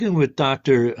With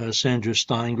Dr. Sandra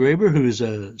Steingraber, who is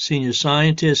a senior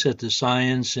scientist at the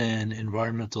Science and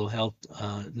Environmental Health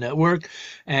Network.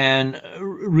 And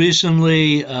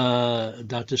recently,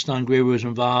 Dr. Steingraber was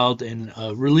involved in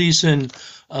releasing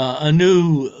a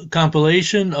new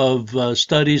compilation of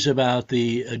studies about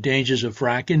the dangers of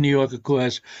fracking. New York, of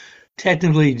course,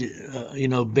 technically,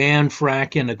 banned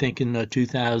fracking, I think, in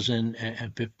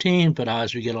 2015, but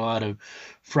as we get a lot of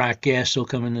frack gas still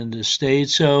coming into the state.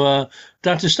 So,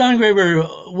 Dr.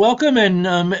 Steingraber, welcome, and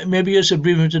maybe just a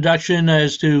brief introduction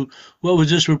as to what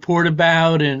was this report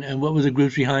about and what were the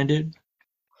groups behind it?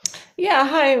 Yeah,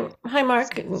 hi,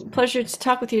 Mark. Pleasure to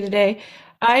talk with you today.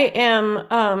 I am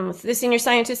the senior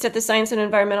scientist at the Science and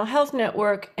Environmental Health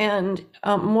Network, and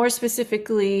more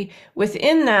specifically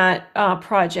within that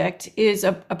project is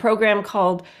a program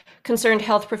called Concerned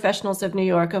Health Professionals of New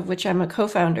York, of which I'm a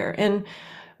co-founder. And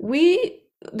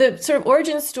the sort of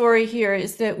origin story here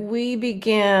is that we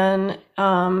began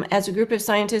as a group of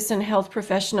scientists and health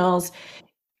professionals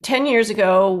 10 years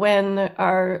ago, when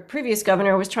our previous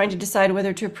governor was trying to decide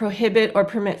whether to prohibit or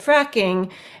permit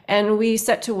fracking, and we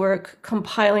set to work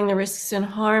compiling the risks and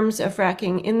harms of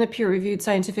fracking in the peer-reviewed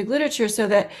scientific literature so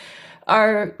that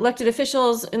our elected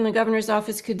officials in the governor's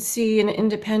office could see an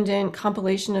independent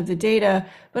compilation of the data,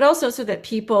 but also so that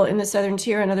people in the Southern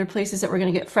Tier and other places that were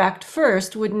going to get fracked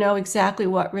first would know exactly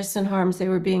what risks and harms they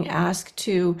were being asked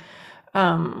to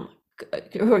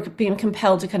who are being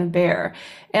compelled to kind of bear.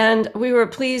 And we were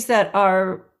pleased that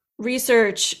our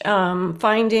research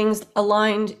findings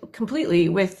aligned completely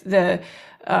with the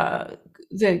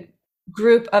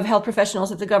group of health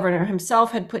professionals that the governor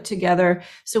himself had put together.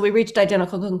 So we reached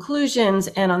identical conclusions.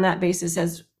 And on that basis,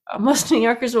 as most New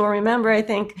Yorkers will remember, I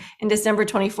think in December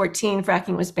 2014,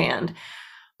 fracking was banned.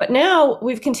 But now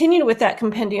we've continued with that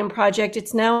Compendium project.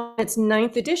 It's now its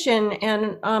 9th edition.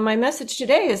 And my message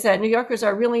today is that New Yorkers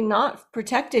are really not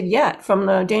protected yet from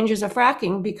the dangers of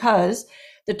fracking because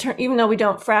even though we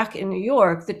don't frack in New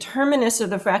York, the terminus of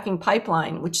the fracking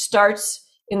pipeline, which starts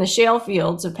in the shale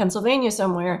fields of Pennsylvania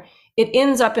somewhere, it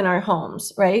ends up in our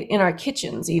homes, right? In our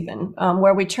kitchens even,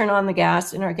 where we turn on the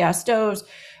gas in our gas stoves,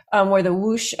 where the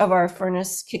whoosh of our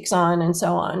furnace kicks on and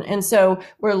so on. And so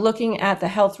we're looking at the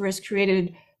health risk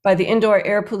created by the indoor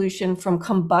air pollution from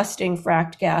combusting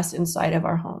fracked gas inside of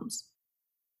our homes.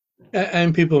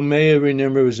 And people may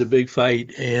remember it was a big fight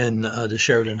in the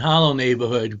Sheridan Hollow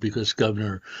neighborhood because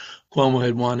Governor Cuomo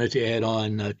had wanted to add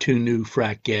on 2 new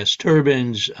frack gas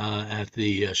turbines at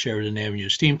the Sheridan Avenue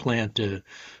steam plant to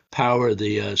power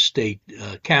the state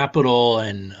capitol,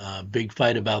 and big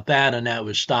fight about that, and that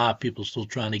was stopped. People still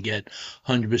trying to get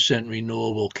 100%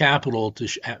 renewable capital to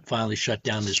finally shut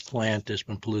down this plant that's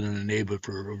been polluting the neighborhood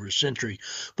for over a century.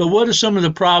 But what are some of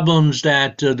the problems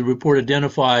that the report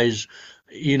identifies,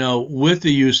 with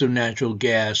the use of natural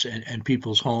gas and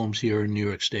people's homes here in New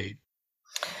York State?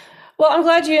 Well, I'm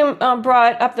glad you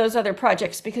brought up those other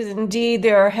projects because indeed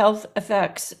there are health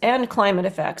effects and climate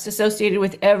effects associated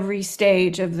with every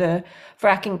stage of the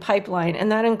fracking pipeline.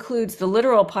 And that includes the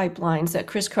literal pipelines that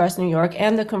crisscross New York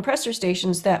and the compressor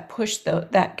stations that push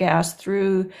that gas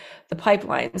through the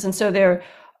pipelines. And so there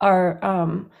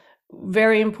are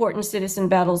very important citizen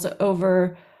battles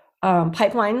over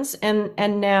pipelines.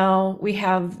 And now we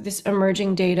have this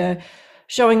emerging data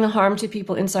showing the harm to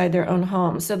people inside their own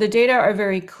homes. So the data are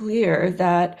very clear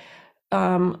that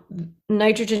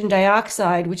nitrogen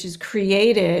dioxide, which is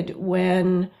created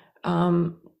when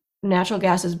natural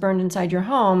gas is burned inside your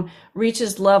home,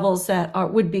 reaches levels that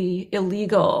would be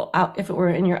illegal if it were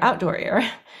in your outdoor air.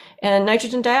 And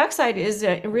nitrogen dioxide is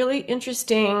a really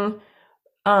interesting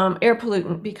air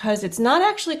pollutant because it's not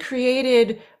actually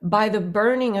created by the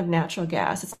burning of natural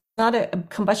gas. It's not a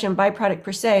combustion byproduct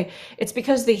per se. It's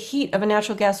because the heat of a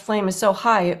natural gas flame is so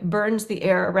high, it burns the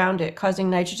air around it, causing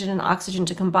nitrogen and oxygen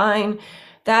to combine.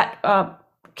 That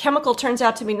chemical turns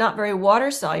out to be not very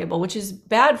water soluble, which is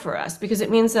bad for us because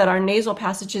it means that our nasal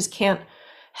passages can't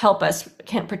help us,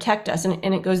 can't protect us.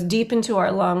 And it goes deep into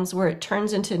our lungs where it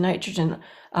turns into nitrogen,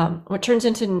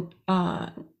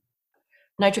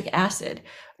 nitric acid,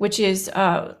 which is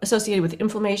associated with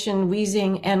inflammation,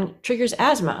 wheezing, and triggers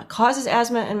asthma, causes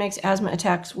asthma and makes asthma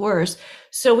attacks worse.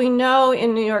 So we know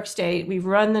in New York State, we've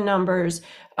run the numbers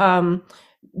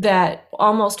that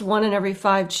almost 1 in every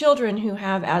 5 children who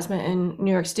have asthma in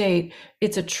New York State,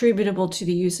 it's attributable to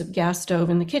the use of gas stove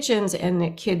in the kitchens, and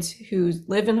that kids who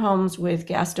live in homes with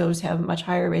gas stoves have much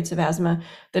higher rates of asthma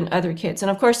than other kids. And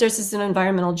of course, this is an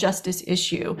environmental justice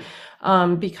issue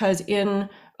because in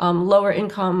lower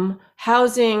income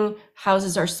housing,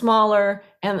 houses are smaller,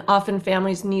 and often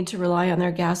families need to rely on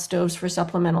their gas stoves for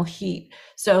supplemental heat.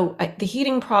 So the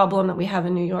heating problem that we have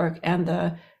in New York and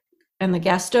the and the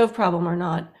gas stove problem are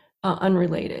not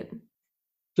unrelated.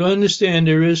 So I understand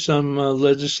there is some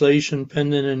legislation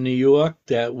pending in New York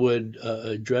that would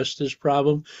address this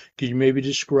problem. Could you maybe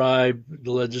describe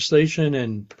the legislation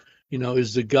and,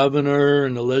 is the governor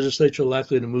and the legislature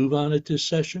likely to move on it this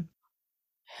session?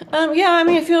 Yeah, I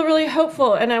mean, I feel really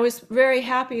hopeful, and I was very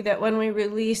happy that when we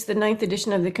released the ninth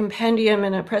edition of the Compendium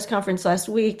in a press conference last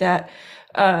week, that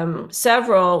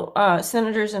several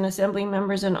senators and assembly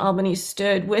members in Albany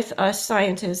stood with us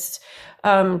scientists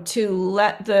to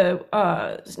let the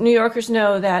New Yorkers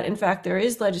know that, in fact, there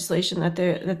is legislation that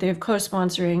they're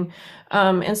co-sponsoring.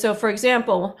 And so, for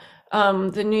example,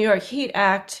 the New York Heat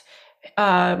Act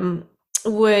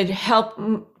would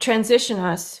help transition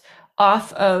us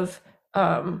off of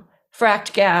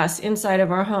fracked gas inside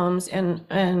of our homes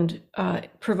and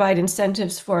provide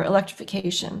incentives for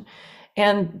electrification.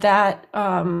 And that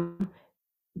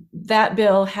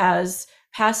bill has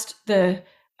passed the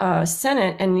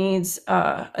Senate and needs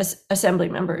assembly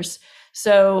members.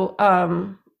 So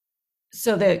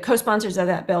so the co-sponsors of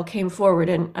that bill came forward,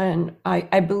 and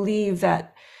I believe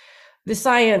that the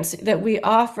science that we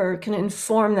offer can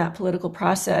inform that political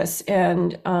process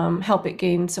and help it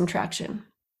gain some traction.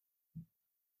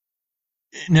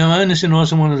 Now, I understand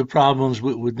also one of the problems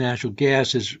with natural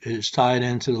gas is tied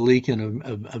into the leaking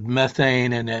of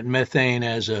methane, and that methane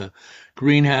as a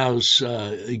greenhouse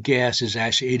gas is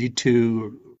actually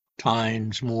 82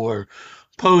 times more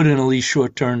potent, at least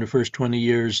short term, the first 20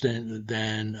 years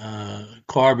than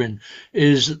carbon.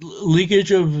 Is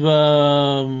leakage of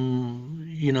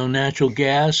natural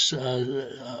gas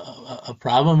a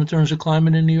problem in terms of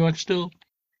climate in New York still?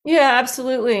 Yeah,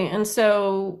 absolutely. And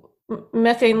so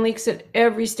methane leaks at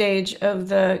every stage of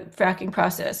the fracking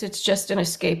process. It's just an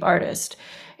escape artist.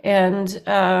 And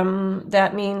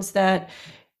that means that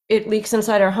it leaks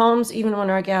inside our homes, even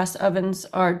when our gas ovens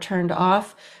are turned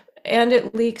off, and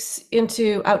it leaks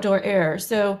into outdoor air.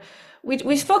 So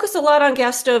we focus a lot on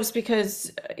gas stoves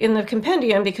because in the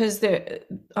compendium, because they're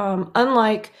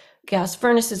unlike gas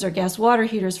furnaces or gas water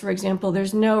heaters, for example,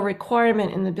 there's no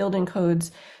requirement in the building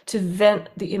codes to vent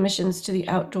the emissions to the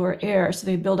outdoor air. So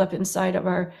they build up inside of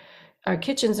our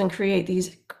kitchens and create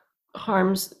these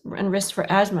harms and risks for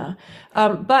asthma.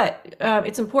 But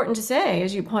it's important to say,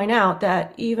 as you point out,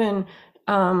 that even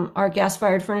our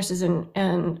gas-fired furnaces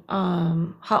and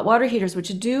hot water heaters,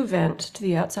 which do vent to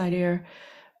the outside air,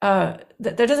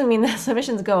 that doesn't mean those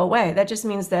emissions go away. That just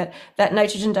means that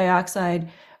nitrogen dioxide,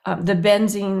 the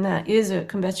benzene that is a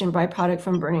combustion byproduct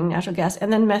from burning natural gas,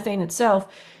 and then methane itself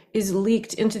is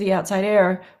leaked into the outside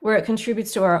air, where it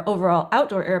contributes to our overall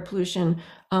outdoor air pollution,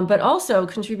 but also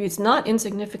contributes not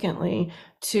insignificantly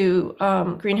to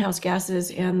greenhouse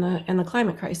gases and the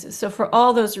climate crisis. So for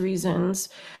all those reasons,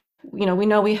 we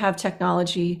know we have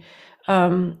technology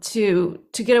to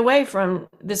get away from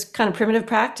this kind of primitive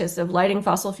practice of lighting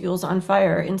fossil fuels on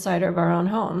fire inside of our own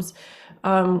homes.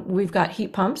 We've got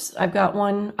heat pumps. I've got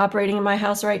one operating in my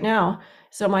house right now.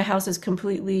 So my house is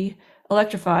completely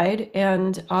electrified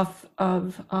and off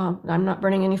of, I'm not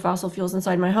burning any fossil fuels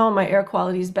inside my home. My air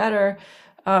quality is better.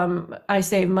 I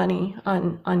save money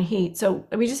on heat. So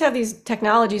we just have these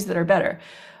technologies that are better.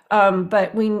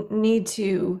 But we need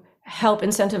to help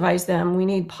incentivize them. We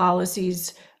need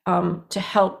policies to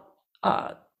help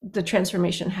the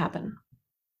transformation happen.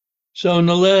 So in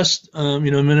the last,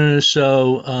 minute or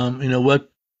so, what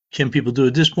can people do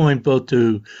at this point, both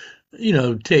to,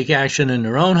 take action in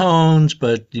their own homes,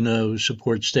 but,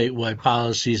 support statewide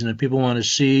policies? And if people want to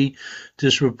see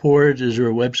this report, is there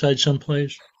a website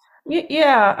someplace?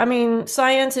 Yeah, I mean,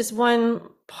 science is one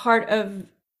part of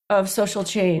social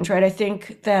change, right? I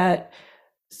think that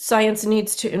science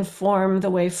needs to inform the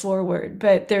way forward,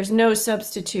 but there's no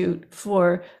substitute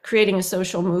for creating a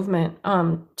social movement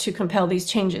to compel these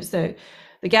changes. The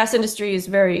gas industry is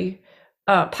very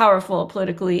powerful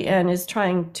politically and is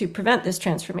trying to prevent this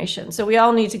transformation. So we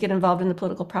all need to get involved in the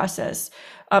political process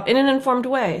in an informed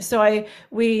way. So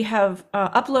we have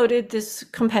uploaded this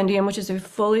compendium, which is a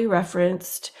fully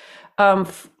referenced,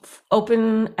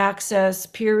 open access,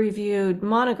 peer-reviewed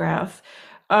monograph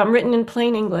written in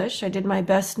plain English. I did my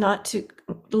best not to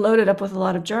load it up with a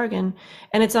lot of jargon,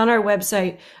 and it's on our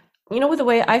website. With the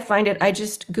way I find it, I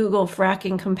just Google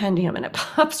fracking compendium and it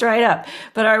pops right up.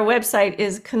 But our website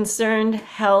is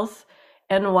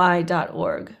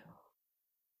concernedhealthny.org.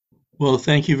 Well,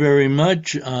 thank you very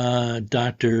much,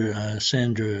 Dr.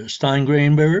 Sandra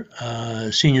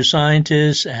Steingraber, senior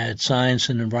scientist at Science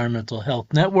and Environmental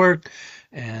Health Network.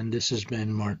 And this has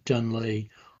been Mark Dunlea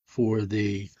for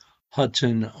the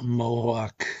Hudson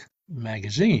Mohawk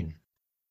Magazine.